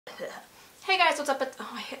Hey guys, what's up? Oh,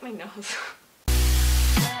 I hit my nose.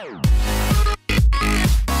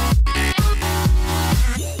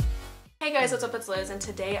 Hey guys, what's up? It's Liz, and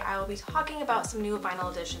today I will be talking about some new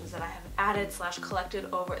vinyl editions that I have added / collected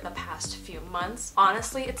over the past few months.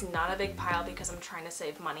 Honestly, it's not a big pile because I'm trying to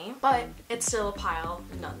save money, but it's still a pile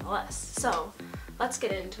nonetheless. So let's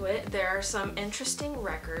get into it. There are some interesting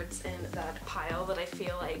records in that pile that I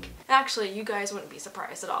feel like, actually, you guys wouldn't be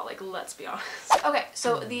surprised at all, like, let's be honest. Okay,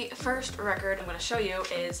 so the first record I'm going to show you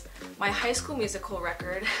is my High School Musical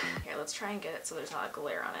record. Here, let's try and get it so there's not a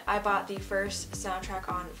glare on it. I bought the first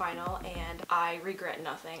soundtrack on vinyl and I regret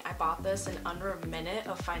nothing. I bought this in under a minute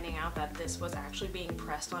of finding out that this was actually being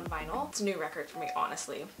pressed on vinyl. It's a new record for me,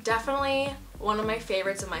 honestly. Definitely one of my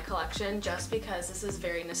favorites in my collection just because this is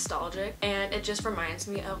very nostalgic and it just reminds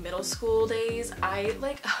me of middle school days. I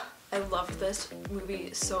loved this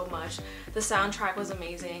movie so much. The soundtrack was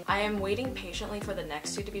amazing. I am waiting patiently for the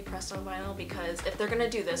next two to be pressed on vinyl because if they're gonna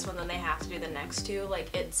do this one, then they have to do the next two. Like,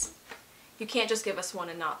 you can't just give us one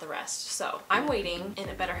and not the rest. So I'm waiting and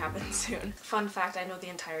it better happen soon. Fun fact, I know the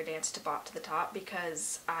entire dance to Bop to the Top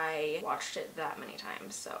because I watched it that many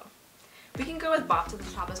times, so. We can go with Bop to the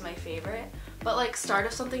Top as my favorite, but like Start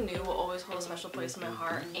of Something New will always hold a special place in my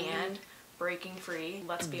heart, and Breaking Free,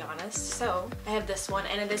 let's be honest. So I have this one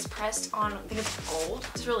and it is pressed on, I think it's gold.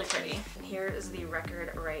 It's really pretty. And here is the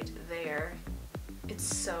record right there. It's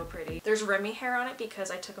so pretty. There's Remy hair on it because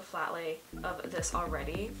I took a flat lay of this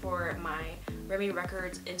already for my Remy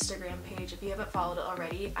Records Instagram page. If you haven't followed it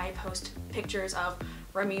already, I post pictures of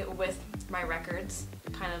Remy with my records,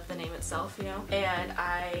 kind of the name itself, you know? And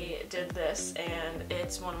I did this and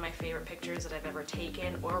it's one of my favorite pictures that I've ever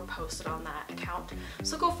taken or posted on that account.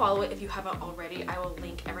 So go follow it if you haven't already. I will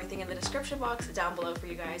link everything in the description box down below for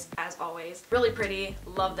you guys, as always. Really pretty,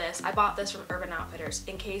 love this. I bought this from Urban Outfitters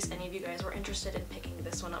in case any of you guys were interested in picking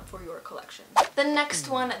this one up for your collection. The next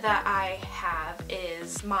one that I have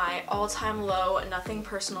is my all-time low Nothing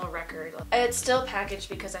Personal record. It's still packaged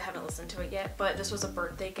because I haven't listened to it yet, but this was a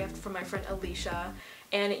birthday gift from my friend Alicia,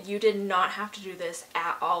 and you did not have to do this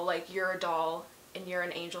at all. Like, you're a doll and you're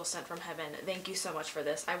an angel sent from heaven. Thank you so much for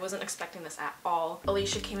this. I wasn't expecting this at all.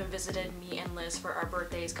 Alicia came and visited me and Liz for our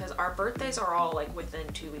birthdays because our birthdays are all like within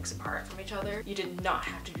 2 weeks apart from each other. You did not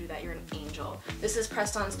have to do that. You're an angel. This is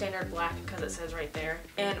pressed on standard black because it says right there.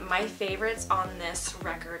 And my favorites on this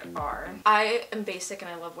record are, I am basic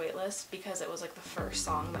and I love Weightless because it was like the first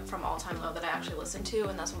song from All Time Low that I actually listened to,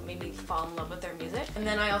 and that's what made me fall in love with their music. And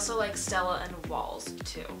then I also like Stella and Walls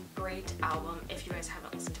too. Great album if you guys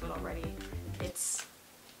haven't listened to it already. It's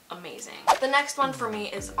amazing. The next one for me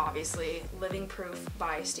is obviously Living Proof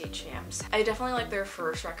by State Champs. I definitely like their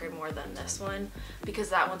first record more than this one because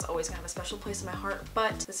that one's always gonna have a special place in my heart,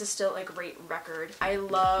 but this is still a great record. I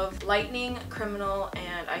love Lightning, Criminal,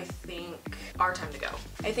 and I think Our Time to Go.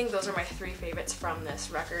 I think those are my three favorites from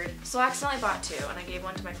this record. So I accidentally bought two and I gave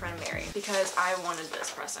one to my friend Mary because I wanted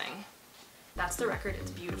this pressing. That's the record,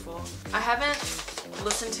 it's beautiful. I haven't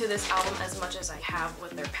listened to this album as much as I have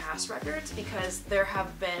with their past records because there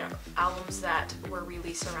have been albums that were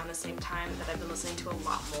released around the same time that I've been listening to a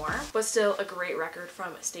lot more, but still a great record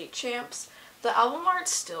from State Champs. The album art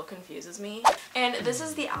still confuses me, and this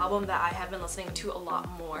is the album that I have been listening to a lot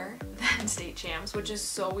more than State Champs, which is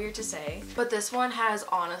so weird to say, but this one has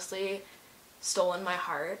honestly stolen my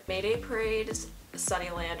heart. Mayday Parade's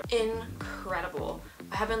Sunnyland, incredible.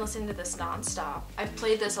 I have been listening to this non-stop. I've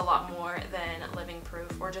played this a lot more than Living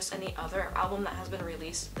Proof or just any other album that has been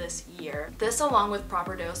released this year. This, along with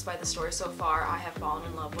Proper Dose by The Story So Far, I have fallen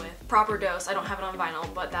in love with. Proper Dose, I don't have it on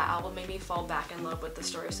vinyl, but that album made me fall back in love with The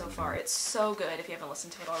Story So Far. It's so good if you haven't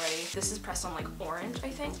listened to it already. This is pressed on like orange, I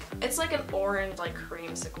think. It's like an orange, like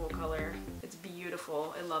creamsicle color. It's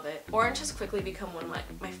beautiful. I love it. Orange has quickly become one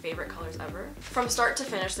of my favorite colors ever. From start to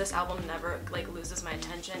finish, this album never like loses my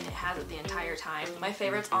attention. It has it the entire time. My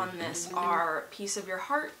favorites on this are Piece of Your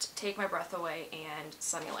Heart, Take My Breath Away, and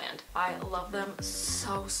Sunnyland. I love them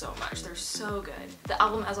so much. They're so good. The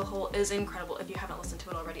album as a whole is incredible. If you haven't listened to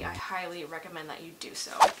it already, I highly recommend that you do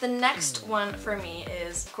so. The next one for me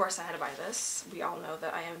is, of course I had to buy this. We all know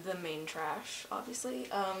that I am the main trash, obviously.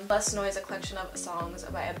 Less Noise, a collection of songs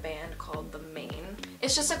by a band called The Main.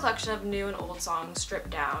 It's just a collection of new and old songs stripped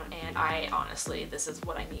down, and honestly, this is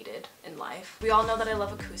what I needed in life. We all know that I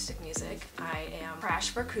love acoustic music. I am trash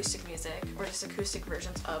for acoustic music, or just acoustic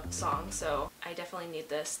versions of songs, so I definitely need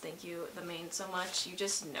this. Thank you, The Main, so much. You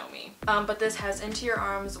just know me. But this has Into Your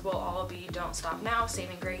Arms, We'll All Be, Don't Stop Now,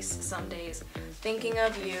 Saving Grace, Some Days, Thinking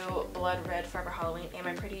of You, Blood Red, Forever Halloween, Am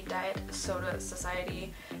I Pretty, Diet Soda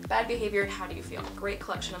Society, Bad Behavior, and How Do You Feel? Great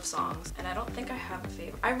collection of songs, and I don't think I have a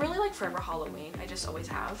favorite. I really like Forever Halloween. I just always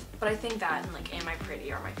have. But I think that and like Am I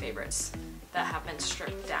Pretty are my favorites that have been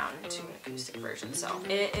stripped down into an acoustic version. So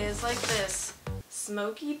it is like this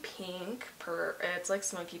smoky pink, it's like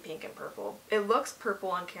smoky pink and purple. It looks purple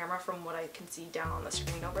on camera from what I can see down on the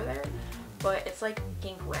screen over there, but it's like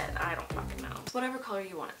pink red. I don't fucking know. It's whatever color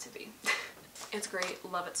you want it to be. It's great,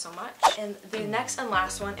 love it so much. And the next and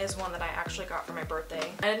last one is one that I actually got for my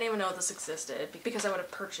birthday. I didn't even know this existed because I would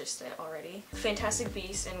have purchased it already. Fantastic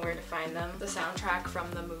Beasts and Where to Find Them, the soundtrack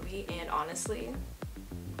from the movie, and honestly,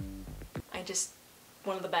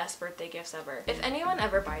 one of the best birthday gifts ever. If anyone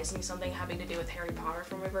ever buys me something having to do with Harry Potter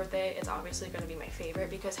for my birthday, it's obviously going to be my favorite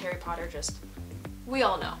because Harry Potter we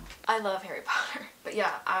all know. I love Harry Potter. But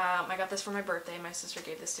yeah, I got this for my birthday. My sister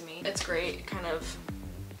gave this to me. It's great, kind of,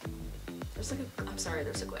 I'm sorry,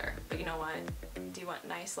 there's a glare, but you know what? Do you want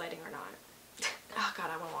nice lighting or not? Oh god,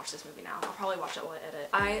 I want to watch this movie now. I'll probably watch it while I edit.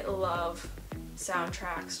 I love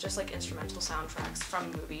soundtracks, just like instrumental soundtracks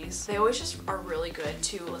from movies. They always just are really good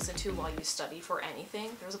to listen to while you study for anything.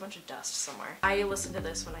 There's a bunch of dust somewhere. I listen to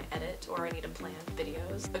this when I edit or I need to plan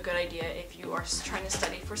videos. A good idea if you are trying to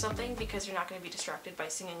study for something because you're not going to be distracted by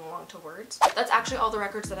singing along to words. That's actually all the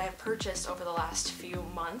records that I have purchased over the last few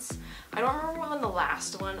months. I don't remember when the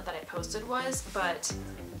last one that I posted was, but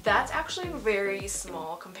that's actually very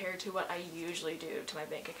small compared to what I usually do to my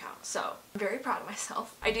bank account. So I'm very proud of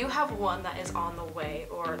myself. I do have one that is on the way,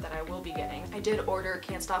 or that I will be getting. I did order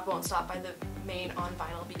Can't Stop Won't Stop by the Maine on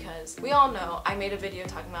vinyl because we all know I made a video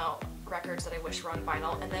talking about records that I wish were on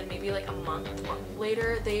vinyl, and then maybe like a month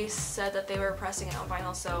later they said that they were pressing it on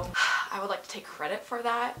vinyl, so I would like to take credit for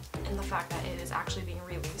that and the fact that it is actually being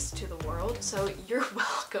released to the world, so you're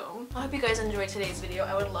welcome. I hope you guys enjoyed today's video.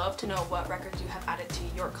 I would love to know what records you have added to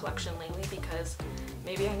your collection lately because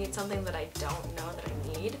maybe I need something that I don't know that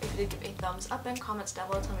I need. If you did, give a thumbs up and comments down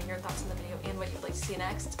below. Tell me your thoughts on the video and what you'd like to see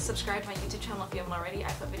next. Subscribe to my YouTube channel if you haven't already.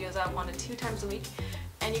 I put videos out 1 to 2 times a week.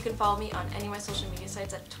 And you can follow me on any of my social media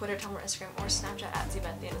sites at Twitter, Tumblr, Instagram, or Snapchat at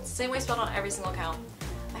 @ZBethany. It's the same way spelled on every single account.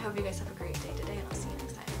 I hope you guys have a great day today, and I'll see you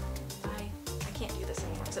next time. Bye. I can't do this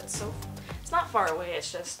anymore because it's not far away.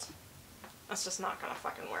 It's just not gonna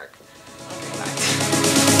fucking work. Okay, bye.